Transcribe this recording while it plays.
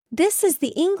This is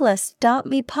the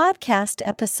English.me podcast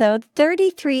episode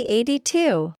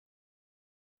 3382.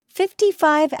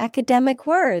 55 academic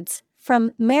words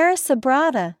from Marusa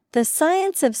Brada, The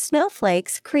Science of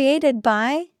Snowflakes, created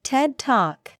by TED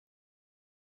Talk.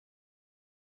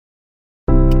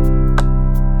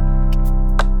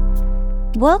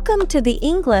 Welcome to the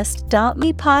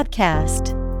English.me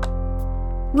podcast.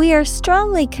 We are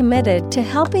strongly committed to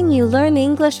helping you learn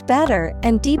English better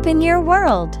and deepen your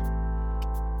world.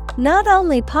 Not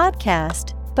only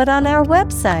podcast, but on our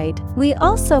website, we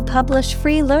also publish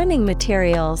free learning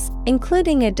materials,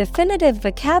 including a definitive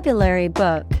vocabulary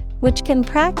book, which can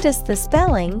practice the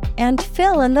spelling and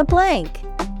fill in the blank.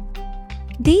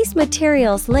 These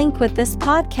materials link with this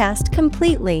podcast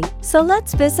completely, so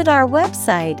let's visit our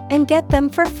website and get them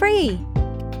for free.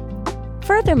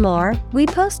 Furthermore, we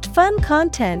post fun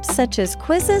content such as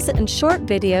quizzes and short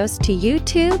videos to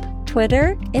YouTube,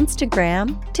 Twitter,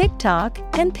 Instagram, TikTok,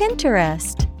 and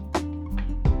Pinterest.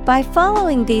 By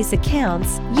following these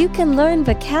accounts, you can learn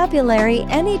vocabulary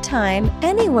anytime,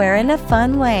 anywhere in a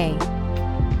fun way.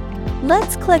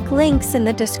 Let's click links in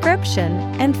the description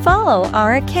and follow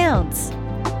our accounts.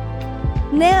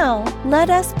 Now, let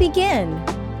us begin.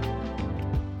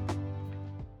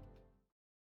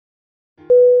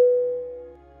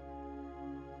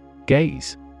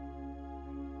 Gaze.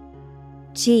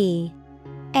 G-A-Z-E.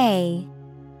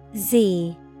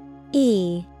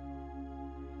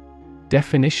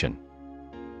 Definition: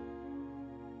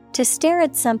 To stare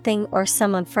at something or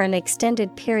someone for an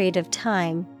extended period of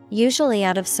time, usually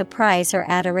out of surprise or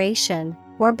adoration,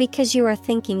 or because you are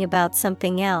thinking about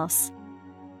something else.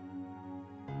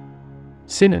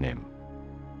 Synonym: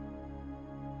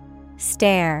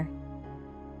 Stare,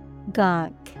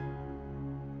 gawk,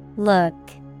 look.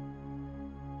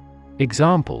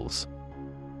 Examples: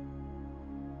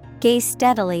 Gaze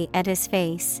steadily at his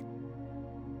face.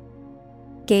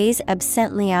 Gaze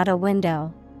absently out a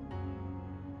window.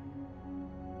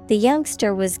 The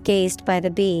youngster was gazed by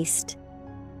the beast.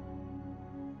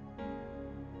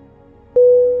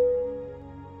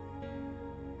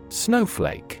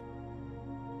 Snowflake.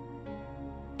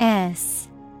 S-N-O-W-F-L-A-K-E.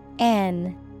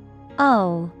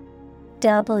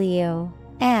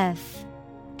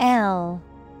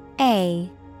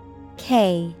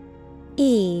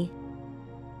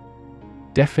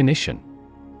 Definition: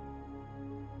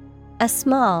 A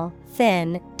small,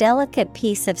 thin, delicate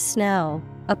piece of snow,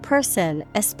 a person,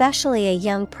 especially a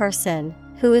young person,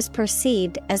 who is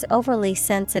perceived as overly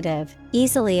sensitive,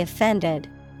 easily offended,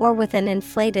 or with an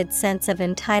inflated sense of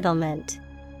entitlement.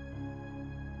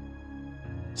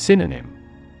 Synonym: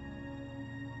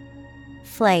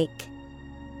 Flake,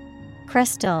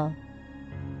 crystal,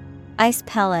 ice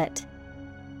pellet.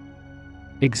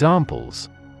 Examples: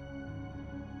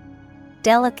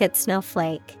 Delicate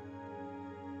snowflake.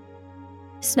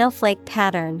 Snowflake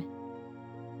pattern.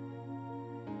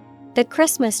 The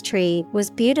Christmas tree was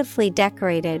beautifully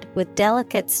decorated with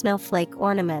delicate snowflake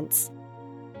ornaments.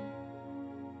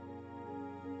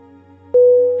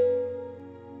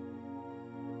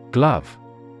 Glove.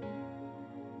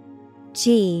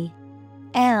 G-L-O-V-E.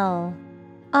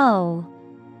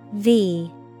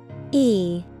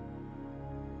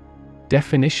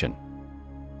 Definition: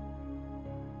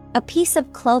 A piece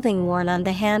of clothing worn on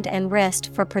the hand and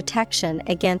wrist for protection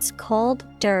against cold,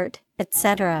 dirt,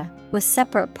 etc., with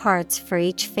separate parts for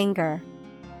each finger.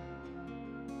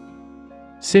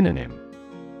 Synonym: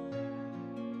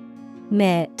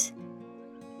 Mitt.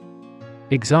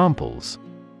 Examples: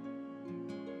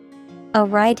 A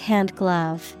right-hand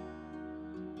glove.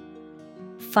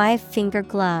 5-finger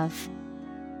glove.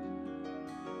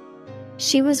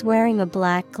 She was wearing a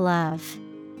black glove.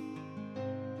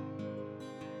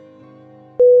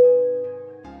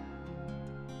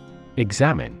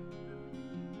 Examine.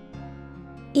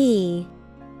 E-X-A-M-I-N-E.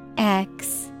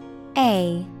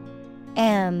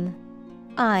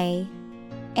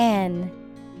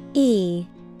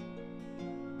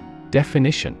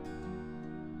 Definition: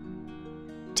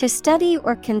 To study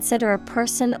or consider a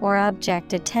person or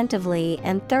object attentively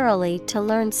and thoroughly to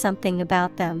learn something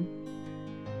about them.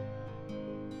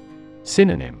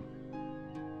 Synonym: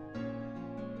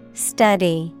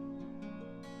 Study,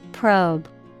 probe,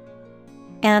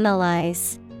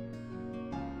 analyze.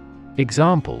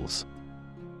 Examples: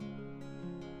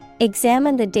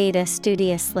 Examine the data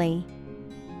studiously.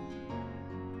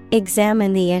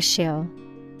 Examine the issue.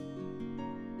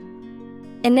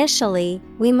 Initially,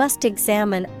 we must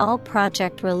examine all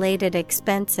project-related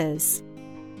expenses.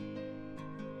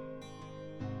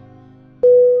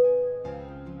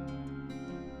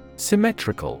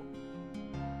 Symmetrical.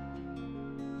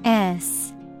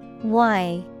 S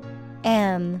Y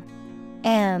M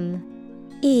metrical.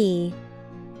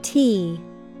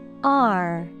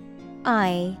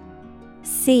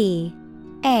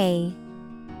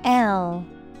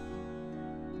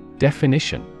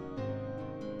 Definition: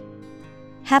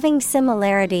 Having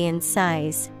similarity in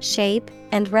size, shape,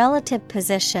 and relative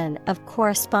position of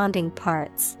corresponding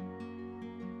parts.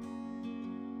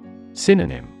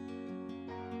 Synonym: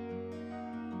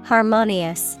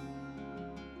 Harmonious,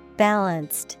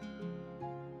 balanced,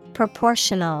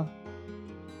 proportional.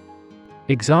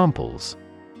 Examples: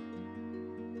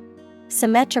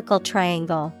 Symmetrical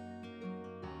triangle,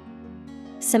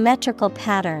 symmetrical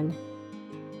pattern.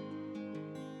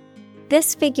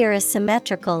 This figure is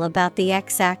symmetrical about the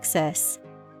x-axis.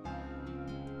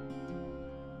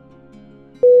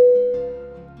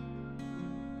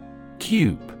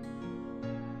 Cube.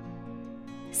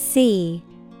 C-U-B-E.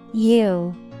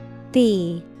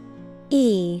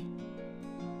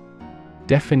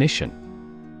 Definition: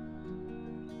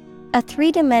 A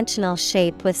three-dimensional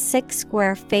shape with 6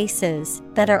 square faces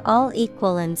that are all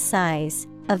equal in size.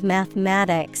 Of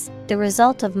mathematics, the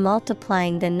result of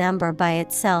multiplying the number by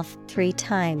itself 3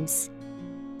 times.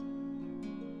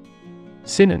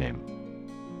 Synonym: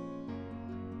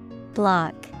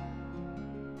 Block,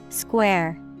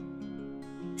 square,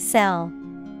 cell.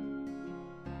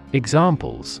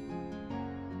 Examples: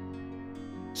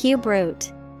 Cube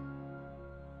root,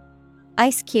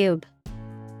 ice cube.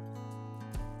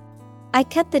 I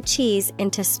cut the cheese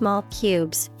into small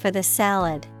cubes for the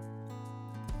salad.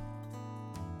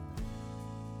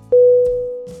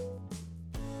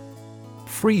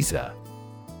 Freezer.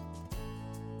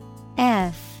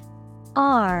 F-R-E-E-Z-E-R.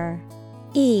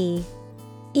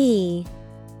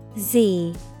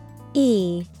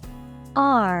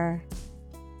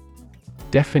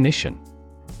 Definition: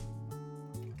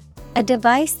 A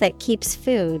device that keeps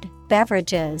food,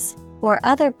 beverages, or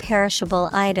other perishable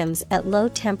items at low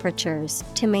temperatures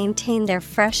to maintain their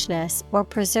freshness or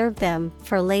preserve them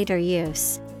for later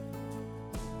use.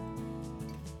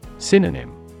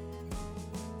 Synonym: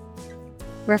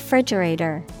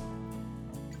 Refrigerator,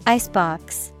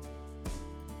 icebox,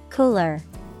 cooler.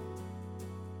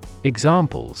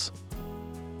 Examples: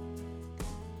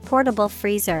 Portable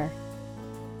freezer,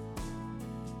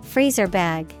 freezer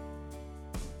bag.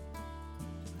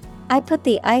 I put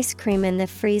the ice cream in the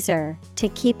freezer to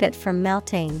keep it from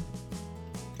melting.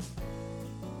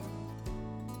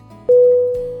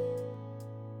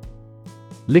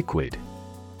 Liquid.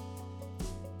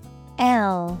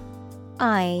 L-I-Q-U-I-D.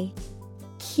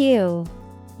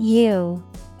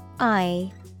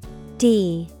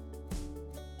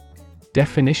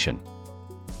 Definition: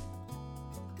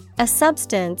 A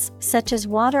substance, such as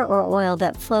water or oil,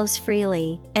 that flows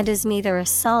freely and is neither a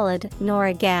solid nor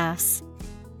a gas.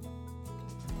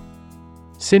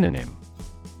 Synonym: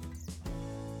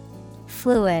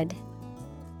 Fluid.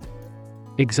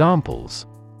 Examples: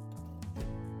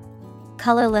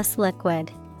 Colorless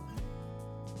liquid,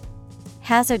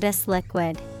 hazardous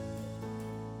liquid.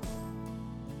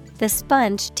 The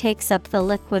sponge takes up the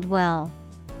liquid well.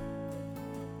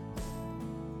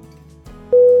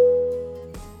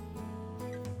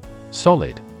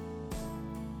 Solid.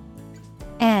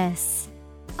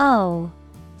 S-O-L-I-D.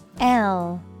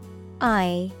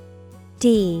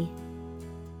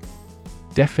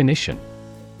 Definition: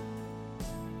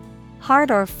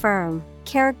 Hard or firm,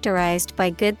 characterized by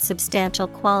good substantial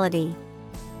quality.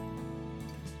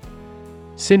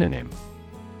 Synonym: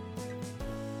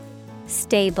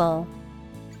 Stable,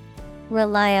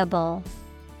 reliable,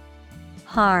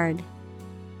 hard.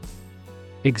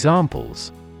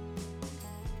 Examples: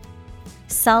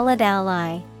 Solid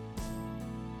ally,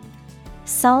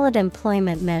 solid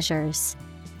employment measures.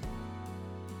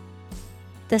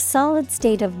 The solid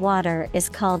state of water is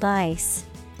called ice.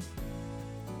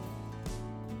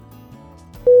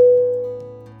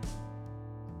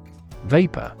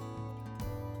 Vapor.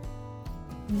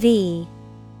 V-A-P-O-R.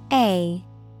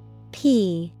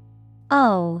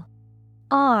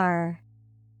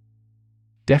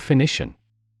 Definition: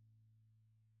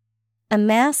 A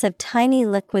mass of tiny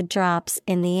liquid drops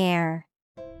in the air.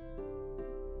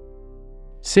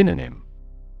 Synonym: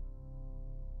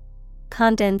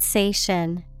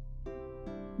 Condensation,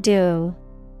 dew,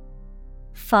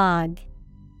 fog.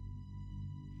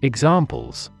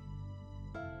 Examples: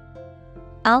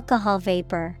 Alcohol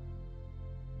vapor,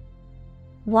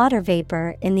 water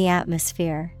vapor in the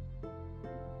atmosphere.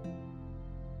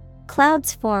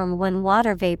 Clouds form when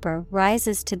water vapor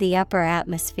rises to the upper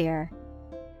atmosphere.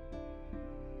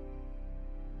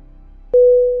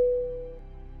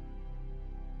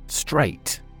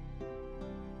 Straight.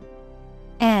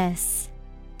 S-T-R-A-I-G-H-T.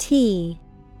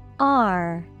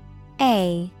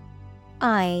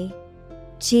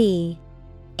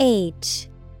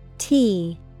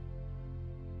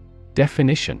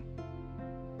 Definition: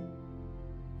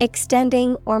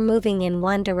 extending or moving in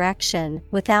one direction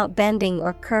without bending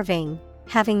or curving,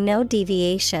 having no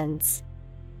deviations.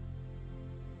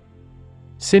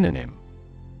 Synonym: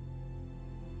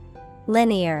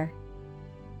 Linear,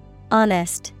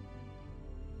 honest,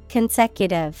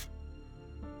 consecutive.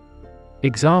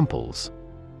 Examples: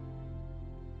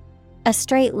 a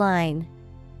straight line,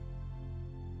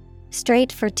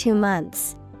 straight for 2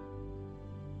 months.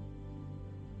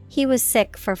 He was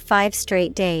sick for 5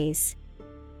 straight days.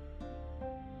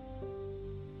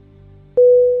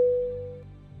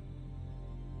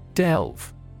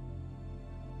 Delve.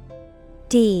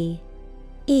 D-E-L-V-E.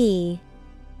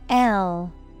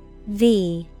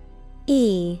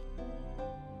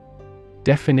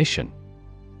 Definition: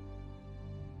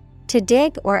 to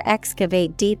dig or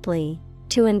excavate deeply,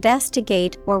 to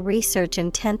investigate or research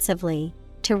intensively,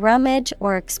 to rummage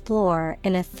or explore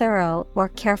in a thorough or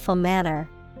careful manner.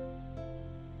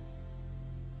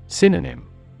 Synonym: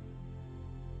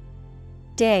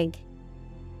 dig,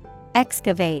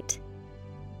 excavate,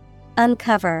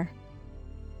 uncover.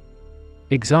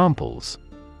 Examples: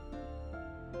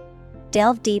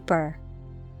 delve deeper,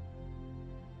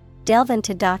 delve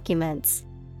into documents.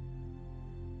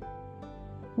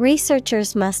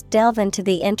 Researchers must delve into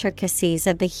the intricacies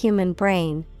of the human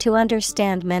brain to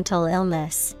understand mental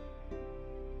illness.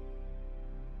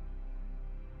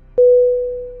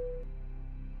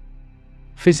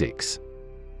 Physics.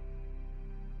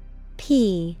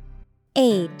 P-H-Y-S-I-C-S.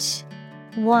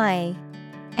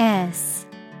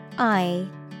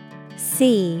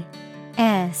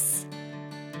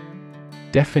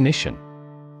 Definition: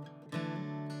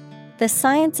 the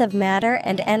science of matter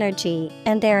and energy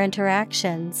and their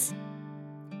interactions.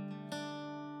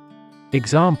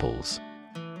 Examples: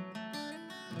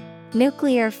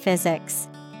 nuclear physics,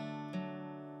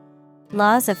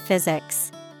 laws of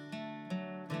physics.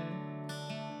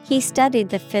 He studied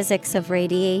the physics of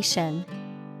radiation.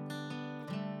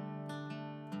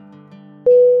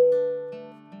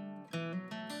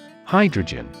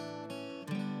 Hydrogen.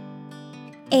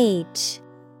 H-Y-D-R-O-G-E-N.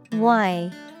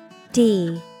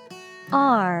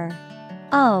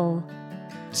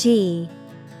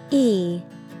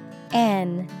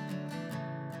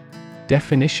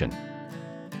 Definition: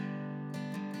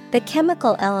 the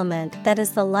chemical element that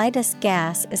is the lightest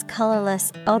gas, is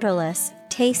colorless, odorless,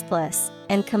 tasteless,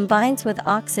 and combines with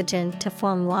oxygen to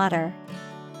form water.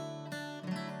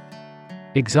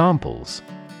 Examples: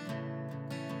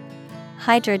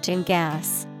 hydrogen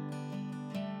gas,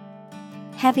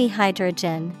 heavy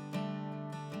hydrogen.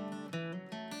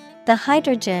 The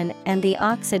hydrogen and the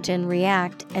oxygen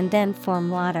react and then form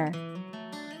water.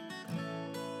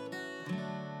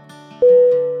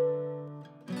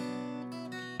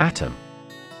 Atom.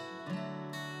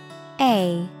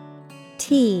 A-T-O-M.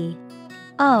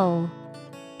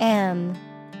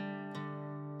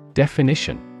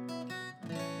 Definition: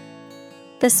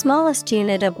 the smallest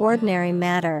unit of ordinary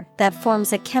matter that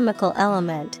forms a chemical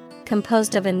element,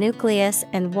 composed of a nucleus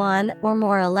and one or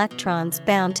more electrons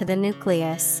bound to the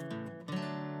nucleus.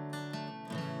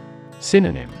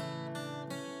 Synonym: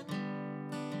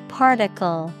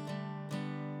 particle,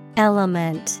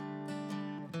 element,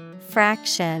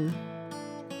 fraction.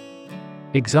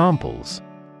 Examples: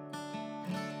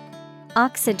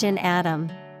 oxygen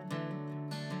atom,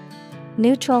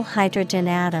 neutral hydrogen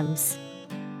atoms.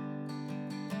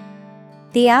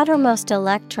 The outermost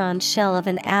electron shell of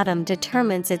an atom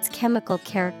determines its chemical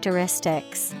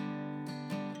characteristics.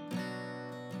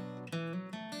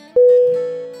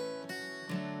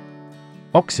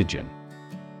 Oxygen.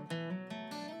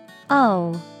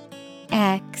 O-X-Y-G-E-N.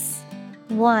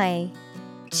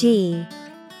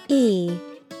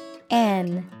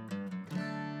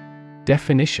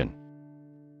 Definition: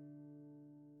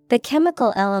 the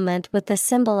chemical element with the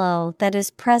symbol O that is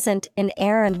present in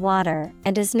air and water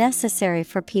and is necessary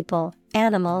for people,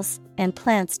 animals, and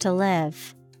plants to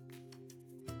live.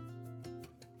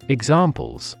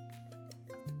 Examples: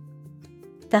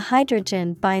 the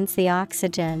hydrogen binds the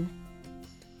oxygen.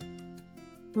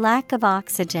 Lack of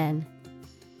oxygen.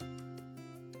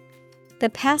 The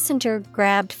passenger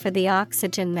grabbed for the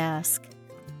oxygen mask.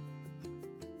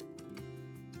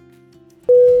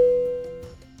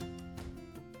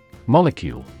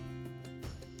 Molecule.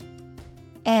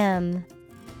 M-O-L-E-C-U-L-E.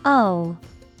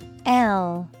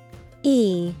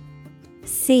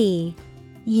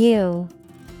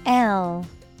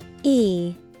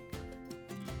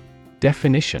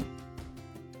 Definition: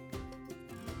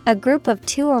 a group of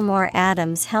two or more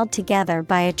atoms held together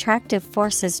by attractive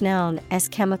forces known as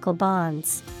chemical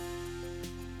bonds.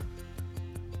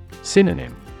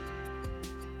 Synonym: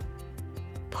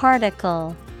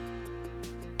 particle,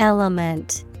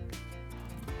 element,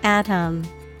 atom.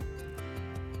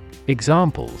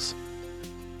 Examples: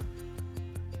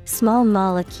 Small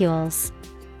molecules,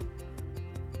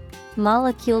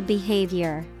 molecule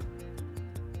behavior.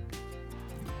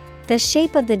 The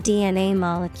shape of the DNA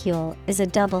molecule is a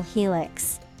double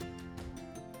helix.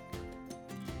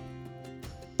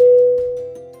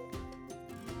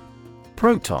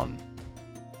 Proton.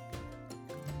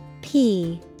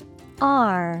 P-R-O-T-O-N.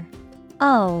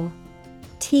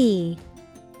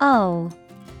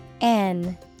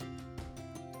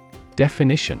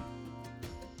 Definition: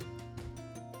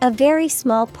 a very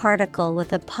small particle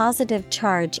with a positive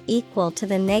charge equal to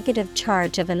the negative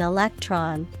charge of an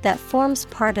electron that forms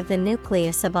part of the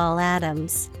nucleus of all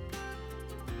atoms.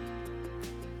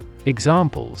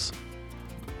 Examples: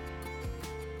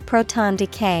 Proton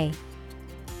decay,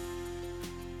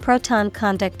 proton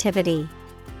conductivity.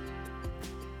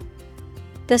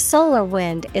 The solar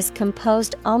wind is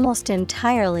composed almost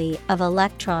entirely of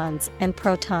electrons and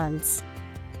protons.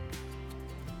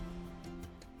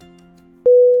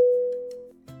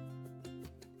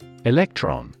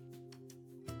 Electron.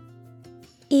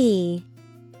 E-L-E-C-T-R-O-N.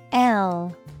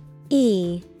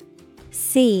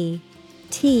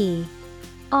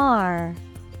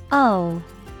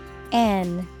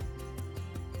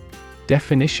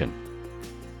 Definition: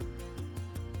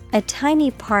 a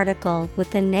tiny particle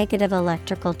with a negative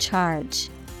electrical charge.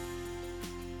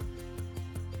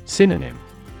 Synonym: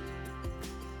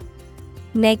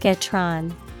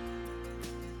 Negatron.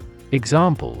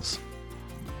 Examples: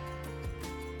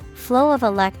 flow of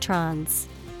electrons,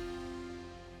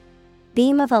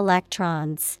 beam of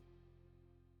electrons.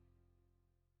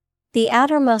 The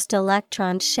outermost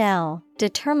electron shell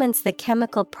determines the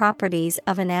chemical properties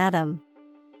of an atom.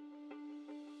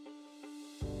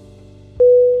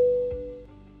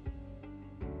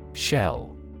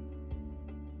 Shell.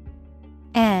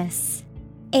 S-H-E-L-L.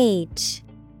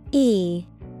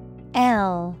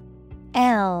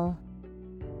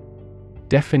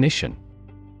 Definition: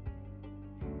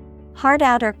 hard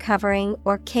outer covering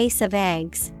or case of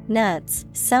eggs, nuts,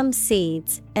 some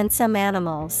seeds, and some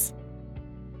animals.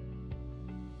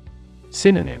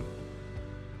 Synonym: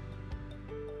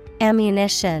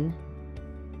 ammunition,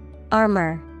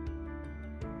 armor,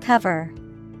 cover.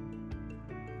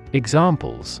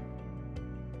 Examples: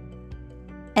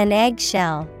 an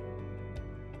eggshell,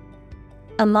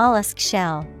 a mollusk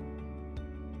shell.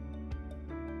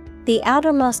 The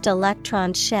outermost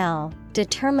electron shell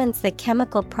determines the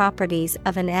chemical properties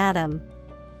of an atom.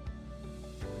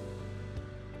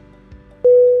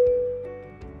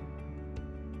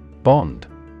 Bond.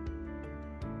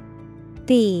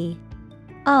 B-O-N-D.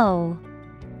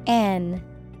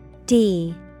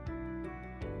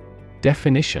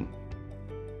 Definition: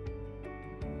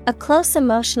 a close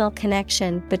emotional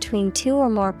connection between two or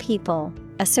more people,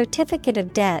 a certificate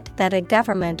of debt that a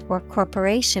government or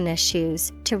corporation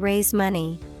issues to raise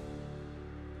money.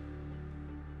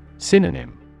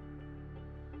 Synonym: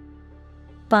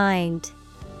 bind,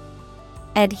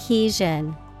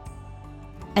 adhesion,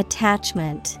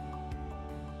 attachment.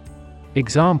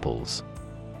 Examples: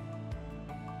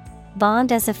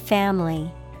 bond as a family,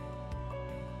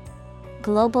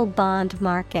 global bond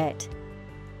market.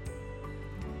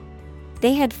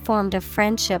 They had formed a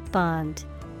friendship bond.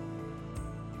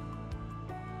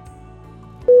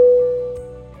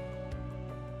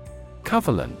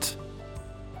 Covalent.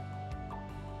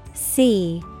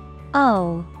 C-O-V-A-L-E-N-T.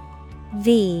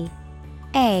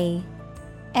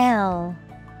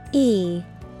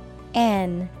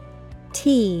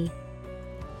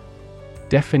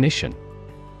 Definition: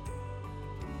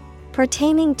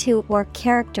 pertaining to or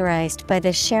characterized by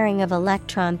the sharing of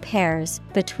electron pairs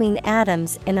between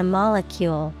atoms in a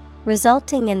molecule,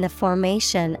 resulting in the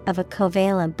formation of a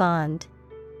covalent bond.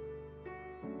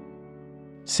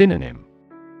 Synonym: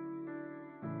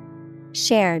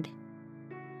 shared,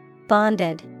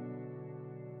 bonded,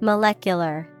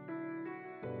 molecular.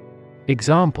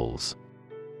 Examples: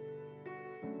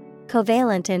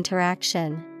 covalent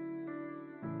interaction,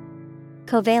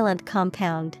 covalent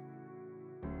compound.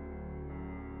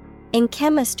 In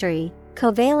chemistry,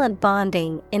 covalent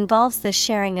bonding involves the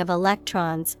sharing of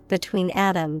electrons between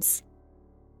atoms.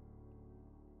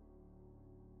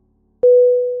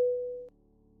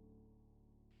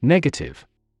 Negative.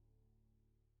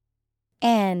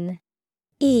 N-E-G-A-T-I-V-E.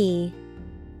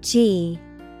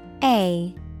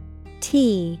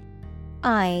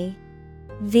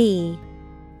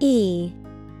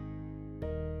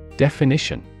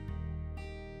 Definition: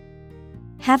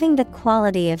 having the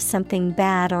quality of something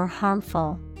bad or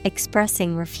harmful,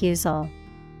 expressing refusal.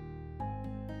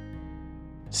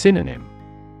 Synonym.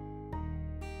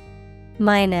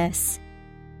 Minus,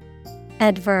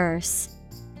 adverse,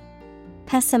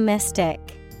 pessimistic.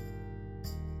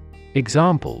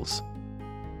 Examples: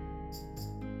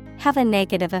 Have a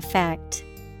negative effect.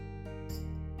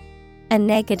 A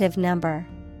negative number.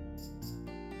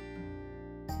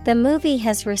 The movie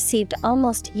has received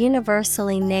almost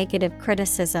universally negative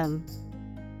criticism.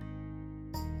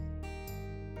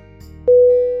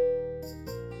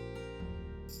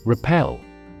 Repel.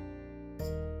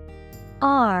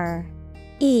 R-E-P-E-L.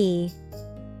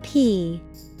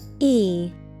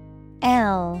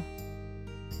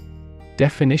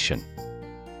 Definition: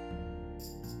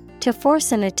 To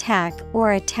force an attack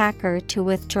or attacker to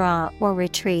withdraw or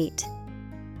retreat.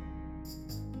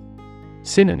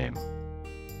 Synonym: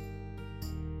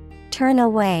 Turn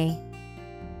away,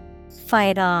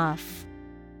 fight off,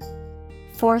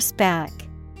 force back.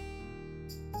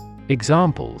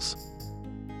 Examples: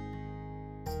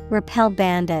 Repel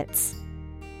bandits.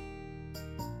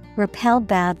 Repel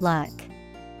bad luck.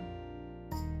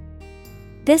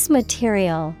 This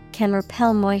material can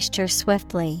repel moisture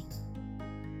swiftly.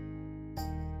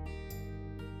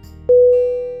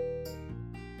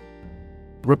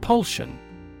 Repulsion.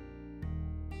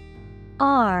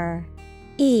 R-E-P-U-L-S-I-O-N.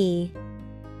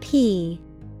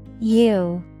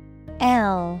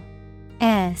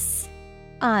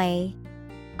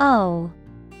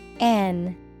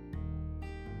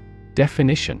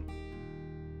 Definition: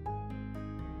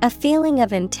 A feeling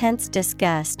of intense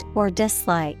disgust or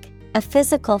dislike, a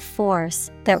physical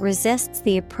force that resists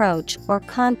the approach or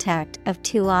contact of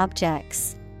two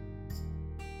objects.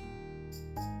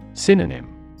 Synonym: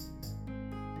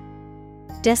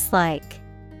 Dislike,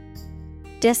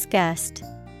 disgust,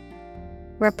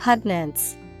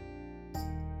 repugnance.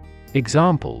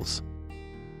 Examples: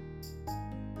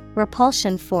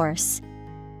 Repulsion force.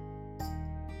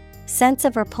 Sense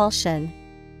of repulsion.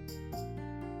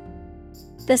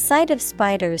 The sight of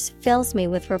spiders fills me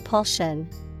with repulsion.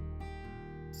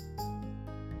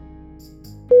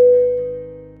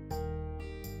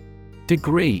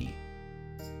 Degree.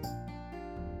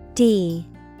 D-E-G-R-E-E.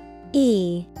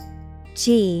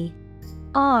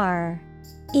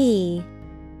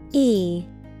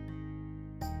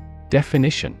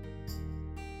 Definition: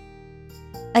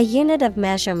 A unit of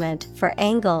measurement for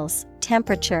angles,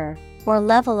 temperature, or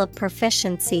level of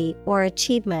proficiency or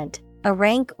achievement, a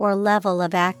rank or level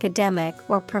of academic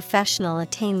or professional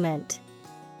attainment.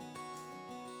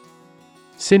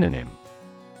 Synonym: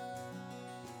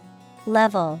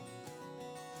 Level,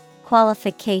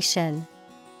 qualification,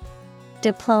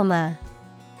 diploma.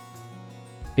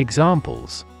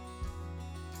 Examples: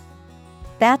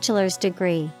 Bachelor's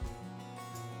degree.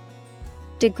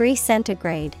 Degree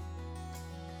centigrade.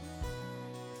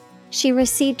 She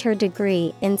received her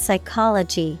degree in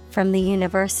psychology from the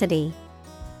university.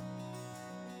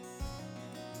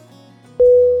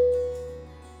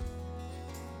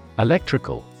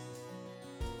 Electrical.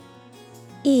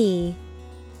 E-L-E-C-T-R-I-C-A-L.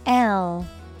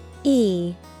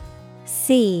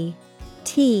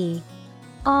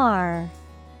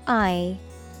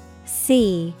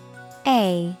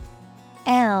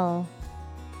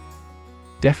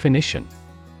 Definition: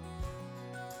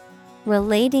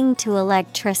 Relating to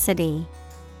electricity.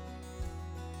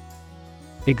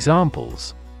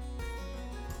 Examples: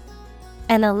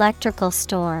 An electrical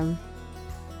storm.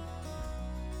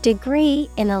 Degree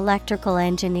in electrical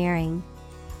engineering.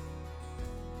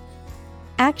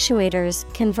 Actuators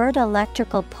convert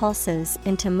electrical pulses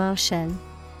into motion.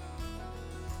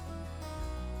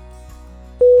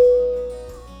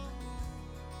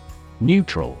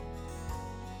 Neutral.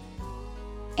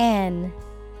 N-E-U-T-R-A-L.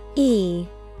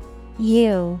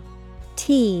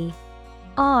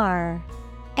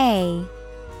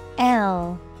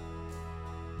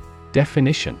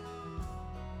 Definition: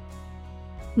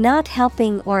 Not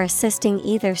helping or assisting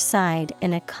either side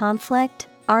in a conflict,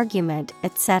 argument,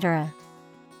 etc.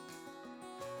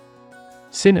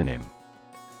 Synonym: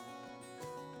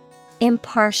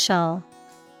 Impartial,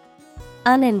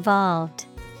 uninvolved,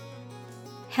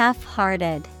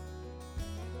 half-hearted.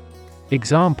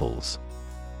 Examples: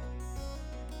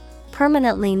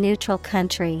 Permanently neutral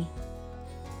country.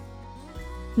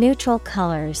 Neutral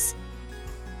colors.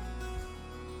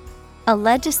 A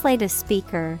legislative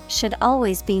speaker should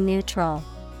always be neutral.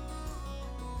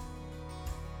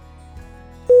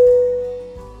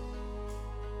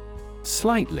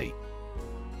 Slightly.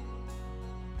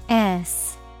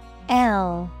 S-L-I-G-H-T-L-Y.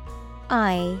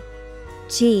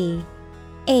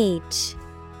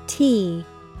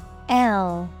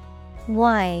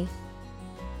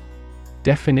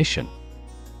 Definition: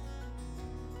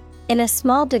 In a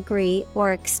small degree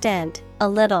or extent, a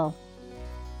little.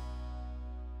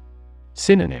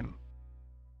 Synonym: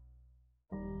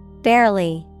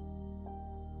 barely,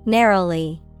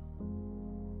 narrowly,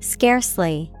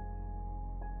 scarcely.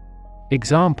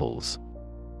 Examples: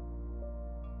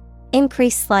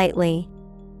 increase slightly,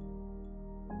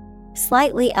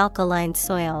 slightly alkaline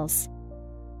soils.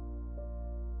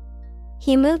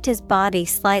 He moved his body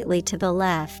slightly to the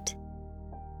left.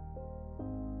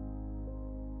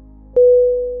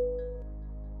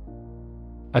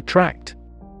 Attract.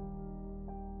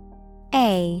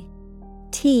 A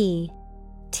T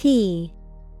T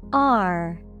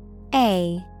R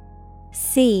A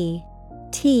C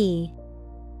T.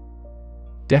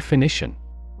 Definition: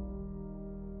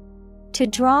 to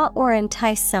draw or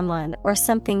entice someone or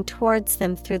something towards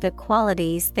them through the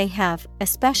qualities they have,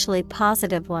 especially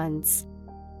positive ones.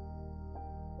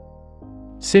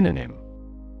 Synonym: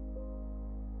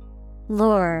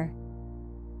 Lure,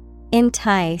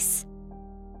 entice,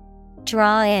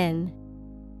 draw in.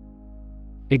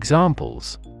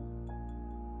 Examples: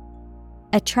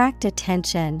 attract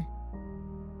attention,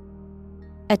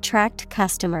 attract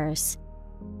customers.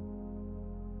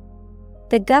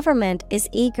 The government is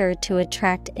eager to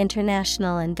attract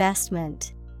international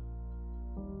investment.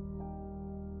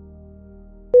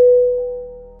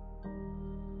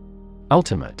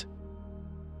 Ultimate.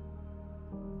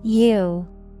 U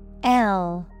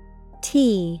L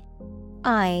T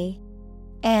I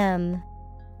M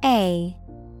A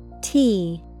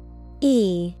T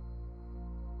E.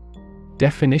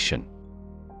 Definition: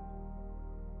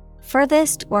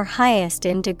 furthest or highest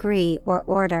in degree or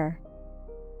order.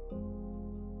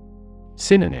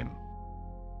 Synonym: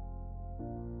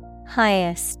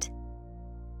 highest,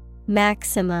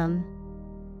 maximum,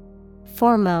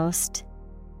 foremost.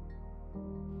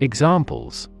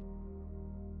 Examples: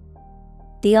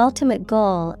 the ultimate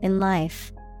goal in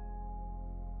life,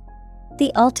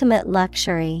 the ultimate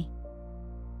luxury.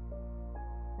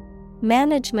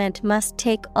 Management must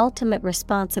take ultimate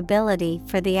responsibility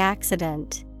for the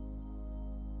accident.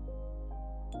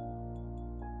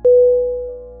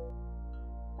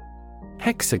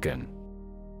 Hexagon.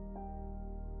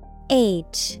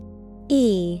 H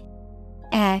E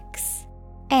X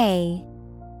A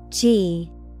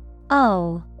G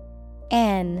O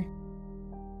N.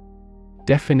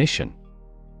 Definition: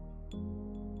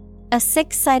 a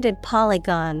six-sided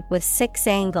polygon with six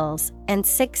angles and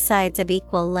six sides of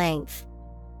equal length.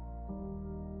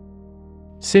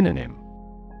 Synonym: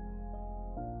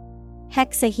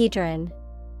 hexahedron,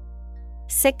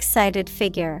 six-sided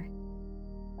figure,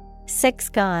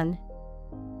 sixgon.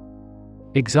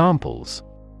 Examples: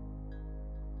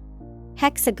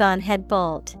 hexagon head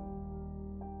bolt,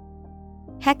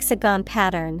 hexagon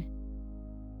pattern.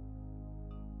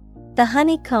 The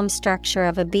honeycomb structure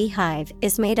of a beehive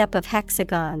is made up of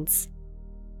hexagons.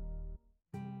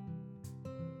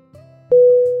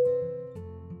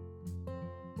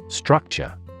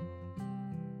 Structure.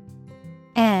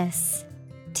 S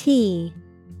T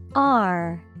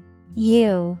R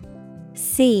U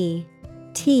C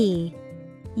T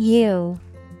U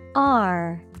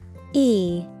R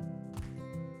E.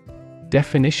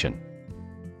 Definition: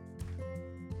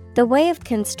 the way of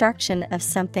construction of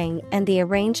something and the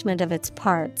arrangement of its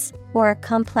parts, or a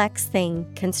complex thing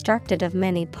constructed of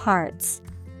many parts.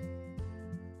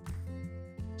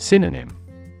 Synonym: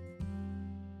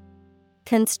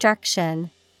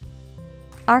 construction,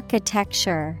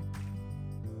 architecture,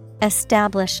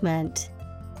 establishment.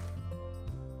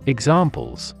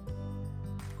 Examples: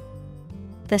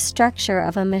 the structure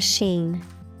of a machine,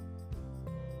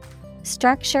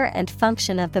 structure and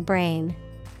function of the brain.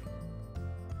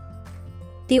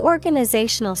 The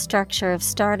organizational structure of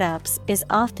startups is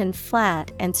often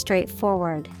flat and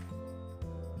straightforward.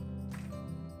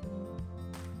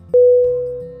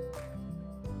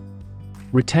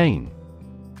 Retain.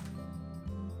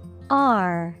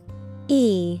 R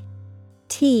E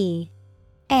T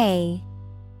A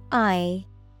I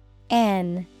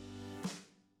N.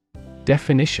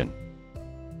 Definition: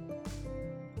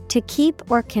 to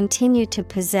keep or continue to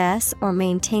possess or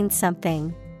maintain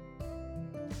something.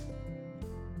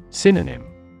 Synonym: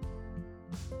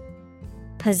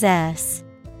 possess,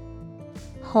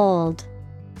 hold,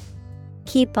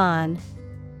 keep on.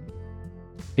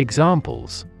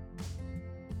 Examples: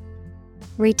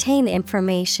 retain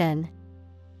information,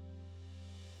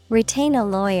 retain a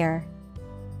lawyer.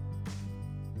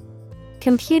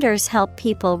 Computers help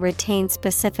people retain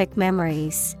specific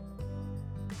memories.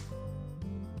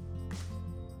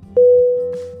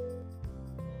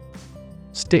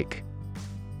 Stick.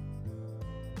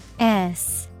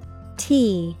 S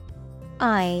T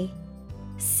I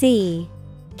C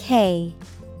K.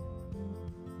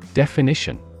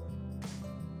 Definition: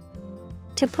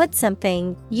 To put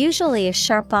something, usually a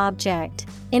sharp object,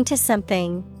 into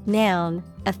something, noun,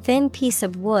 a thin piece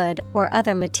of wood or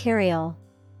other material.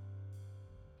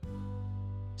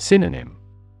 Synonym: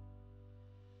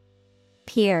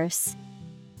 Pierce,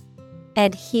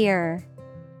 adhere,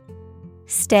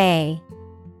 stay.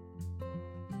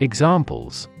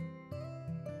 Examples: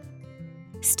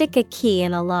 Stick a key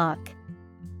in a lock.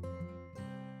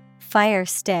 Fire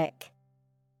stick.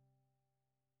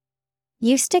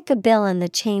 You stick a bill in the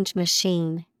change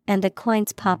machine, and the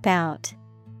coins pop out.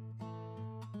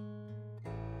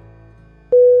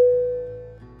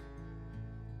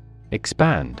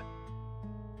 Expand.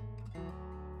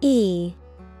 E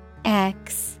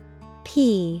X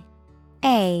P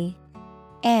A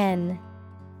N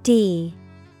D.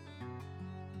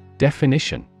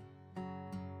 Definition: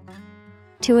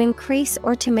 To increase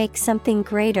or to make something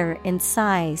greater in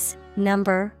size,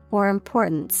 number, or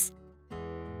importance.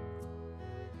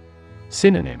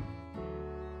 Synonym: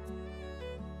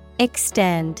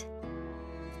 Extend,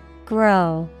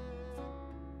 grow,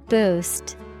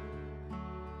 boost.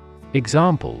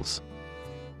 Examples: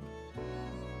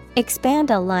 Expand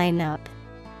a lineup.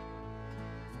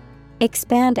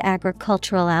 Expand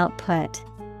agricultural output.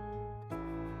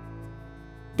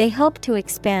 They hope to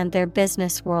expand their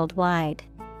business worldwide.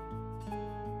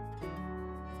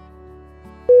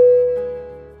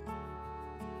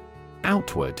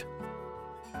 Outward.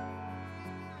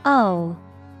 O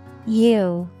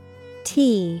U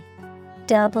T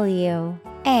W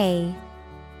A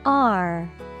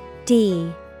R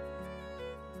D.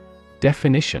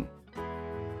 Definition: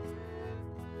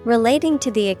 Relating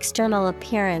to the external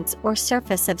appearance or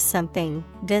surface of something,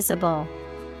 visible.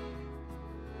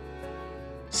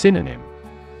 Synonym: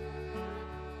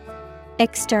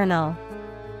 External,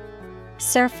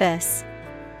 surface,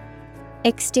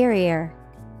 exterior.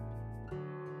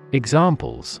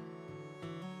 Examples: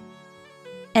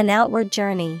 An outward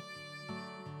journey.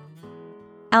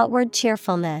 Outward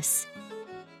cheerfulness.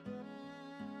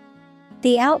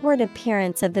 The outward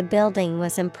appearance of the building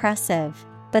was impressive,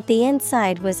 but the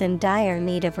inside was in dire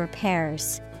need of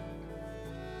repairs.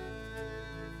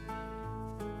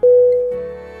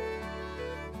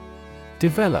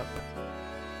 Develop.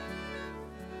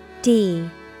 D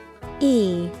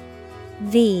E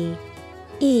V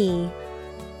E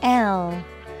L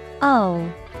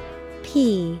O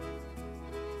P.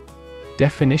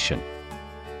 Definition: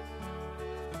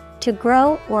 To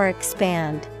grow or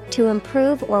expand, to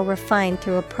improve or refine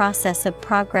through a process of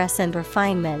progress and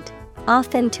refinement,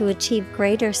 often to achieve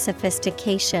greater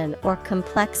sophistication or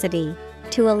complexity,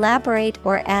 to elaborate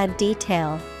or add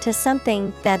detail to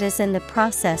something that is in the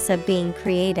process of being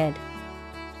created.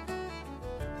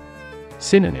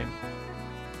 Synonym: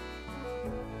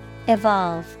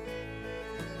 Evolve,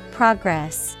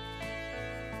 progress,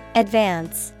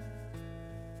 advance.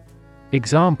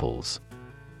 Examples: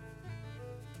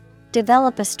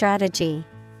 Develop a strategy.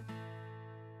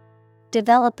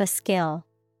 Develop a skill.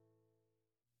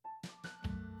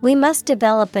 We must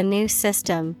develop a new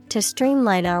system to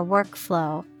streamline our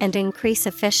workflow and increase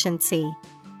efficiency.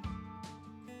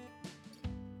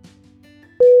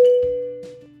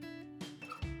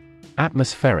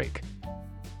 Atmospheric.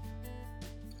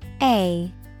 A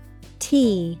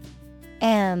T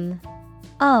M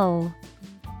O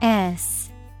S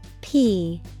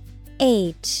P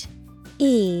H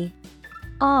E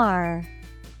R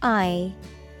I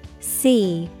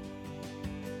C.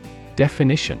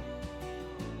 Definition: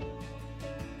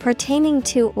 Pertaining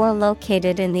to or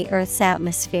located in the Earth's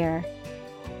atmosphere.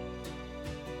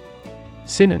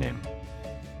 Synonym: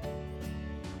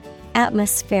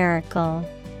 Atmospherical,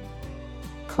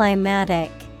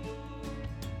 climatic.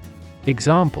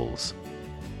 Examples: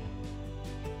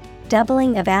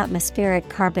 Doubling of atmospheric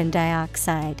carbon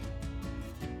dioxide.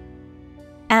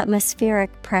 Atmospheric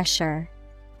pressure.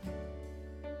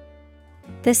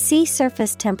 The sea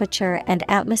surface temperature and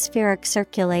atmospheric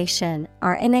circulation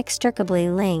are inextricably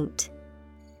linked.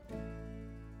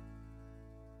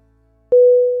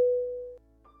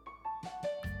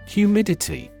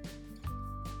 Humidity.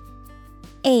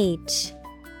 H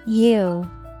U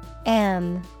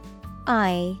M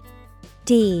I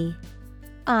D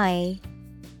I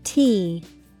T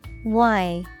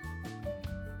Y.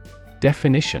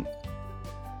 Definition: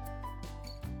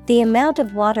 The amount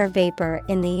of water vapor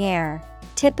in the air,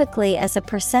 typically as a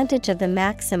percentage of the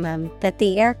maximum that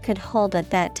the air could hold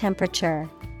at that temperature.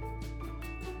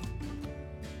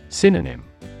 Synonym: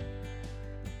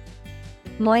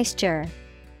 Moisture,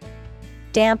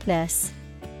 dampness,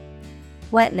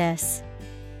 wetness.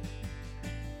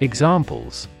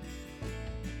 Examples: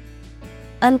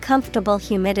 Uncomfortable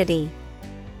humidity.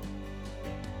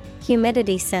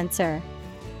 Humidity sensor.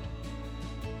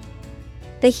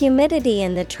 The humidity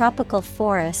in the tropical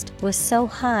forest was so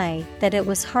high that it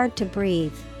was hard to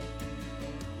breathe.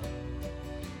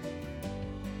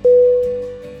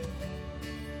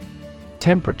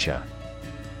 Temperature.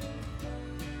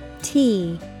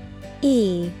 T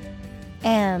E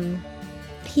M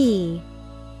P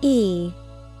E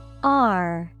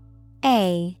R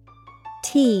A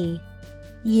T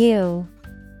U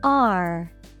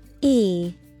R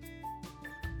E.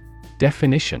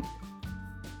 Definition.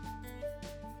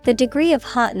 The degree of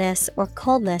hotness or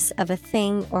coldness of a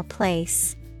thing or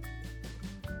place.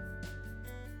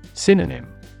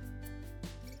 Synonym.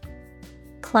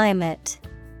 Climate,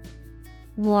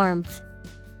 warmth,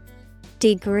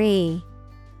 degree.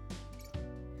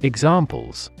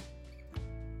 Examples.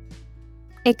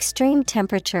 Extreme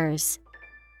temperatures.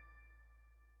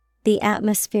 The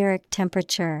atmospheric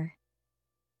temperature.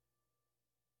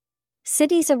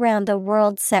 Cities around the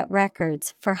world set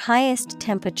records for highest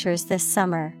temperatures this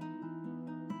summer.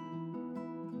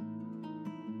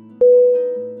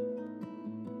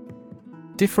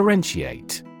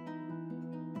 Differentiate.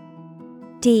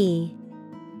 D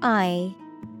I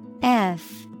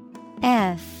F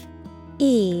F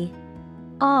E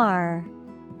R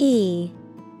E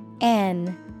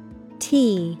N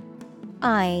T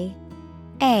I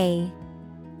A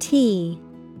T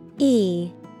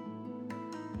E.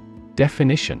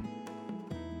 Definition.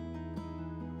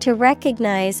 To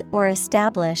recognize or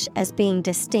establish as being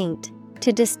distinct,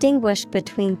 to distinguish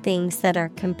between things that are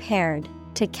compared,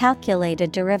 to calculate a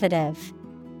derivative.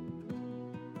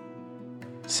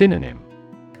 Synonym.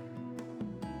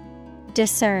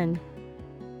 Discern,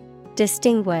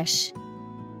 distinguish,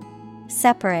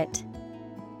 separate.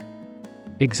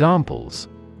 Examples.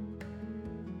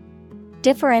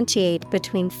 Differentiate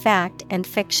between fact and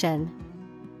fiction.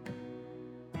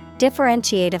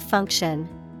 Differentiate a function.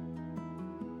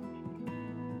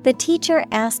 The teacher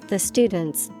asked the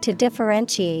students to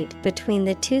differentiate between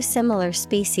the two similar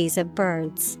species of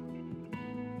birds.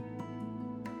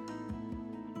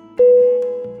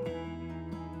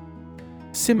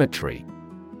 Symmetry.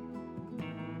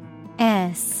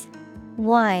 S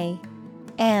Y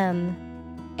M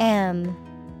M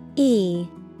E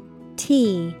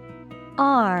T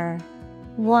R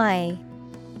Y.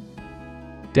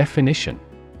 Definition.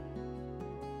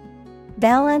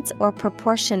 Balance or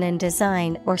proportion in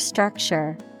design or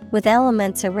structure, with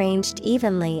elements arranged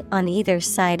evenly on either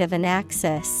side of an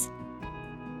axis.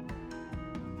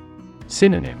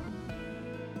 Synonym.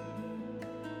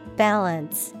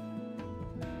 Balance,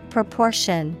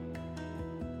 proportion,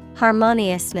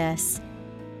 harmoniousness.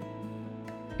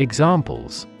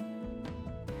 Examples.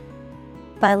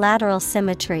 Bilateral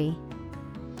symmetry.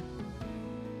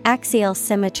 Axial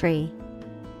symmetry.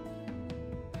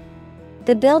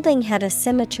 The building had a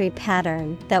symmetry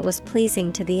pattern that was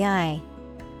pleasing to the eye.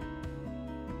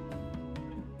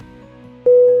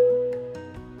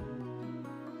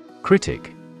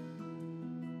 Critic.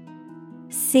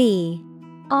 C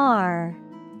R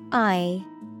I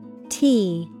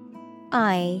T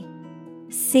I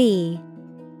C.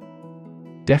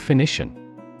 Definition.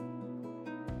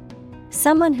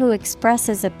 Someone who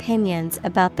expresses opinions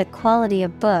about the quality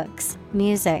of books,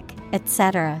 music,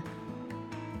 etc.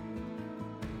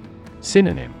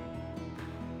 Synonym.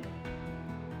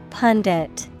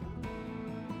 Pundit,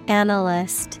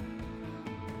 analyst,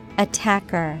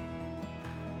 attacker.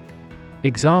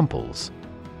 Examples.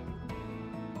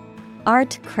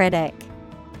 Art critic,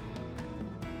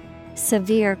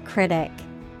 severe critic.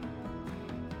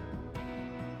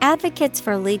 Advocates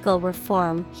for legal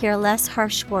reform hear less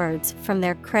harsh words from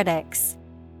their critics.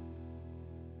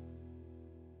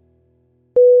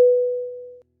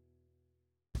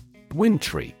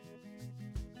 Wintry.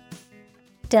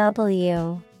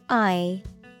 W I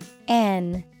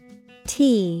N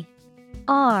T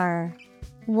R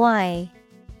Y.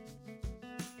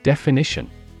 Definition.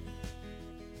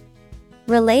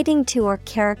 Relating to or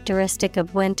characteristic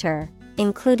of winter,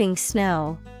 including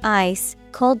snow, ice,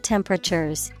 cold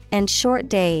temperatures, and short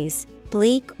days,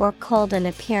 bleak or cold in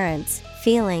appearance,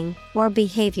 feeling, or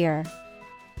behavior.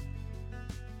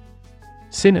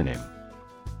 Synonym.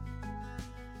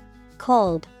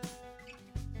 Cold,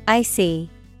 icy,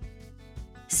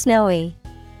 snowy.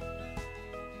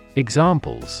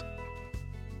 Examples.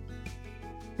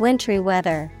 Wintry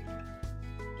weather,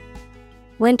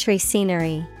 wintry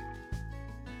scenery.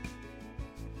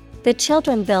 The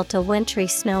children built a wintry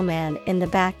snowman in the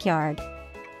backyard.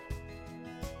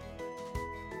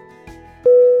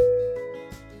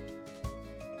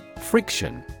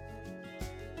 Friction.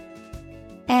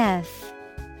 F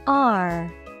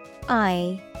R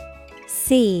I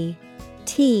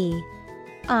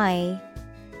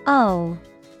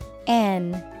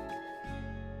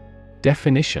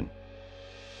Definition.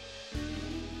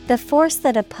 The force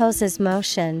that opposes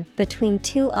motion between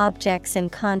two objects in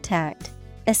contact,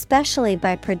 especially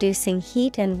by producing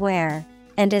heat and wear,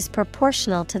 and is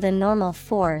proportional to the normal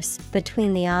force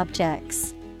between the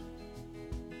objects.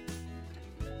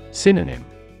 Synonym.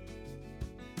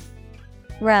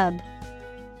 Rub,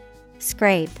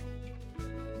 scrape,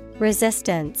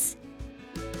 resistance.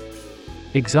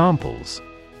 Examples.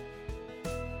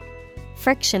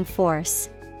 Friction force,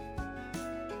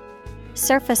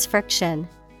 surface friction.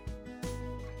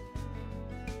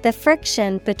 The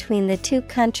friction between the two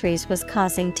countries was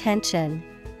causing tension.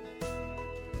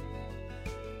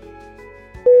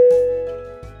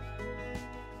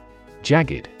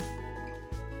 Jagged.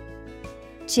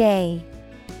 Jagged.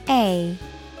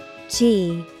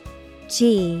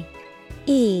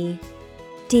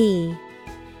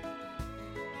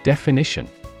 Definition.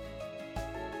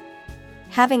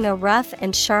 Having a rough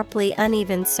and sharply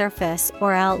uneven surface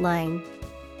or outline.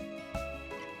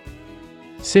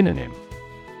 Synonym.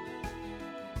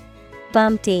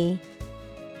 Bumpy,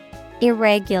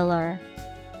 irregular,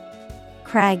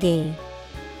 craggy.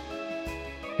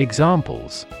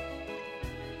 Examples.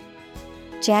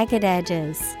 Jagged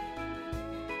edges.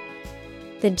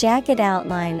 The jagged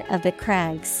outline of the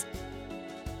crags.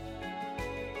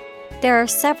 There are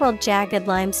several jagged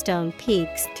limestone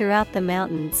peaks throughout the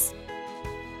mountains.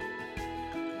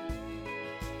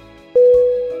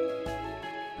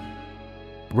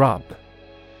 Rub.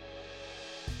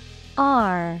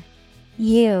 R-U-B.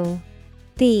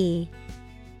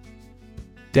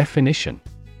 Definition.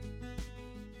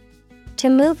 To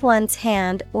move one's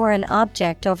hand or an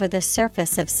object over the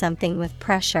surface of something with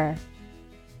pressure.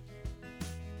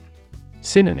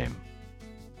 Synonym.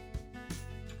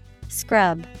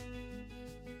 Scrub,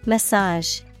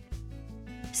 massage,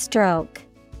 stroke.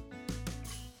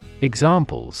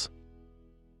 Examples.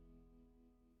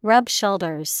 Rub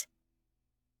shoulders.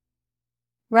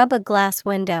 Rub a glass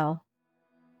window.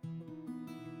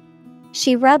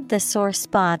 She rubbed the sore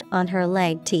spot on her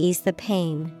leg to ease the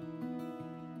pain.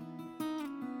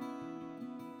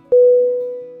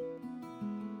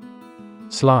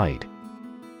 Slide.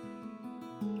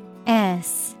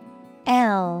 S-L-I-D-E.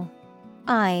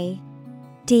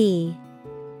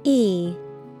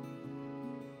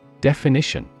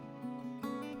 Definition.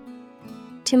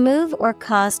 To move or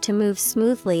cause to move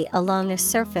smoothly along a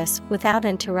surface without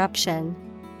interruption.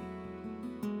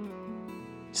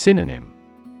 Synonym.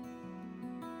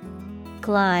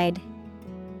 Glide,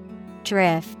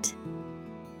 drift,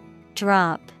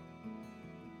 drop.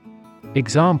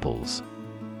 Examples.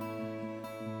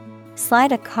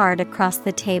 Slide a card across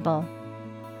the table.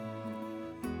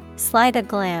 Slide a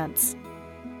glance.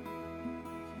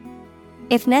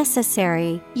 If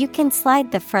necessary, you can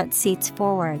slide the front seats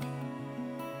forward.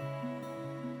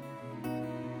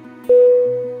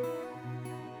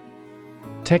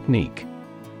 Technique.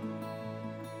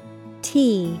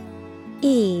 T-E-C-H-N-I-Q-U-E.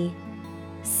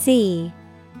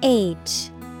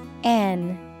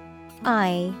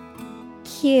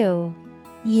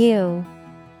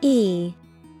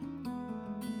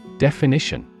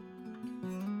 Definition.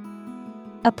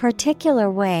 A particular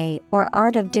way or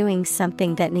art of doing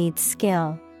something that needs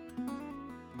skill.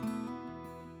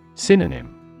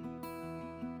 Synonym.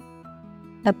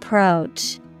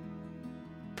 Approach,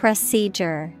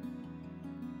 procedure,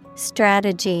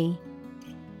 strategy.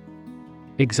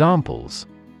 Examples.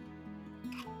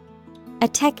 A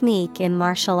technique in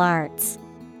martial arts.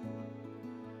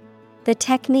 The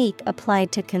technique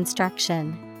applied to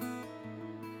construction.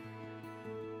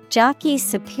 Jockey's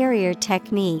superior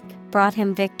technique brought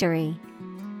him victory.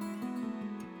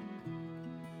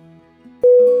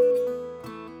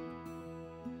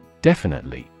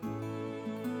 Definitely.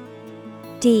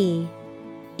 D-E-F-I-N-I-T-E-L-Y.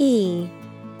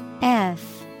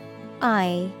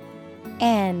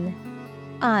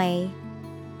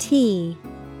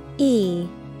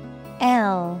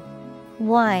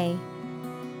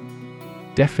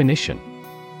 Definition.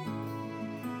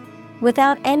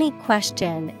 Without any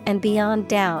question and beyond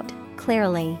doubt,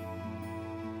 clearly.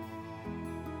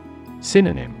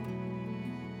 Synonym.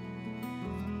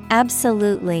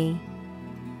 Absolutely.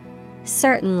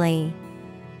 Certainly.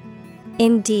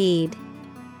 Indeed.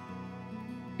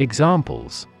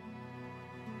 Examples.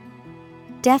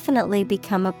 Definitely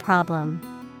become a problem.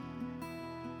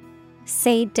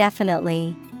 Say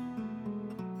definitely.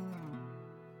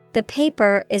 The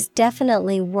paper is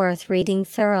definitely worth reading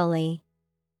thoroughly.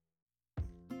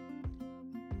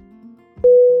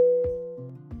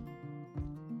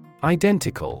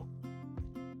 Identical.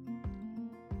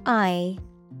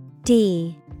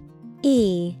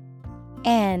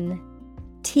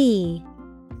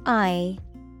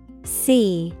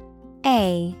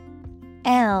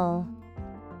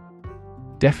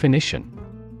 Definition: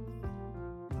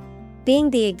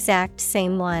 being the exact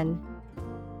same one.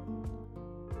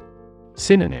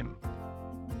 Synonym: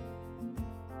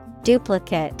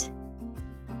 Duplicate,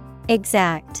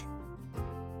 exact,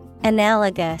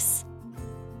 analogous.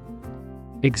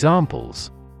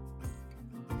 Examples: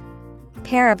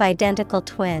 pair of identical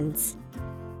twins,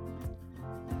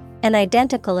 an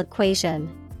identical equation.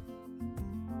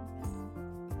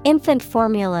 Infant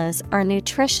formulas are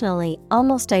nutritionally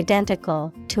almost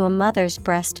identical to a mother's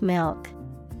breast milk.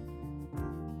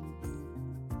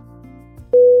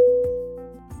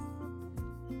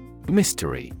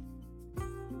 Mystery.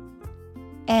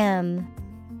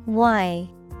 MYSTERY.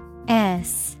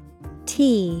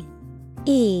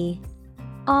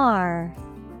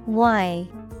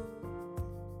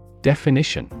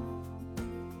 Definition: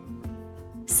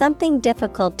 something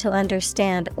difficult to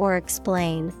understand or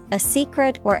explain, a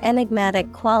secret or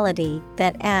enigmatic quality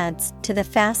that adds to the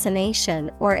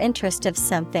fascination or interest of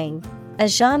something. A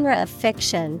genre of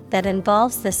fiction that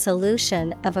involves the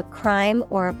solution of a crime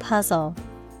or a puzzle.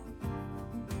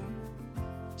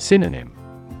 Synonym: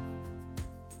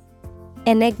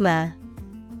 enigma,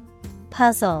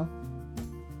 puzzle,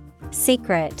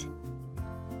 secret.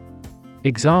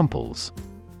 Examples: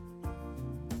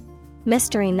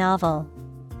 mystery novel,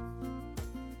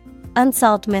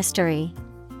 unsolved mystery.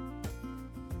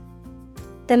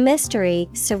 The mystery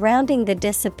surrounding the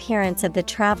disappearance of the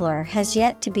traveler has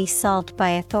yet to be solved by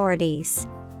authorities.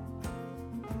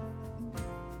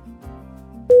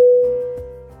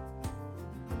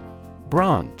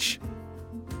 Branch.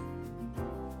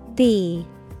 BRANCH.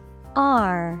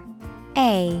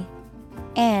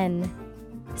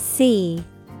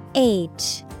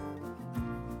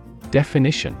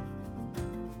 Definition: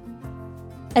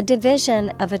 a division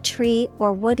of a tree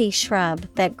or woody shrub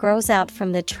that grows out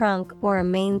from the trunk or a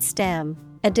main stem,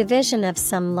 a division of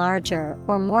some larger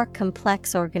or more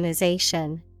complex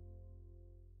organization.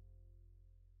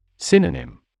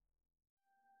 Synonym: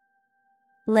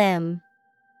 limb,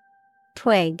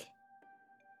 twig,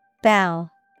 bough.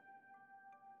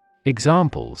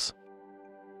 Examples: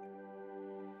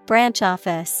 branch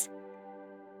office,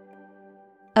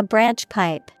 a branch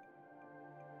pipe.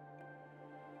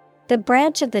 The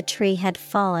branch of the tree had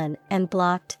fallen and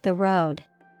blocked the road.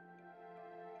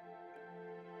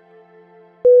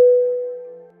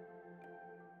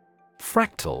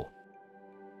 Fractal.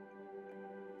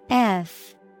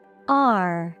 FRACTAL.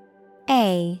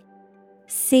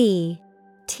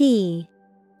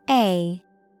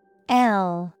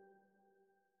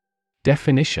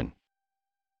 Definition: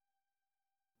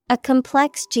 a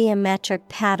complex geometric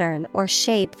pattern or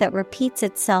shape that repeats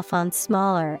itself on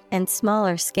smaller and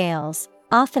smaller scales,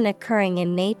 often occurring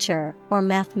in nature or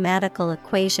mathematical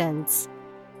equations.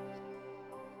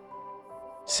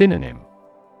 Synonym: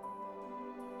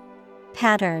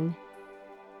 pattern,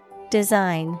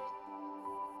 design,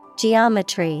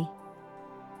 geometry.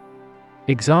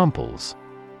 Examples: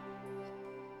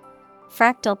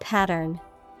 fractal pattern,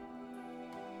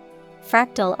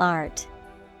 fractal art.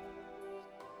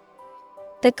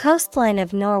 The coastline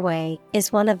of Norway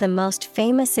is one of the most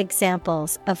famous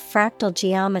examples of fractal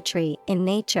geometry in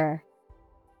nature.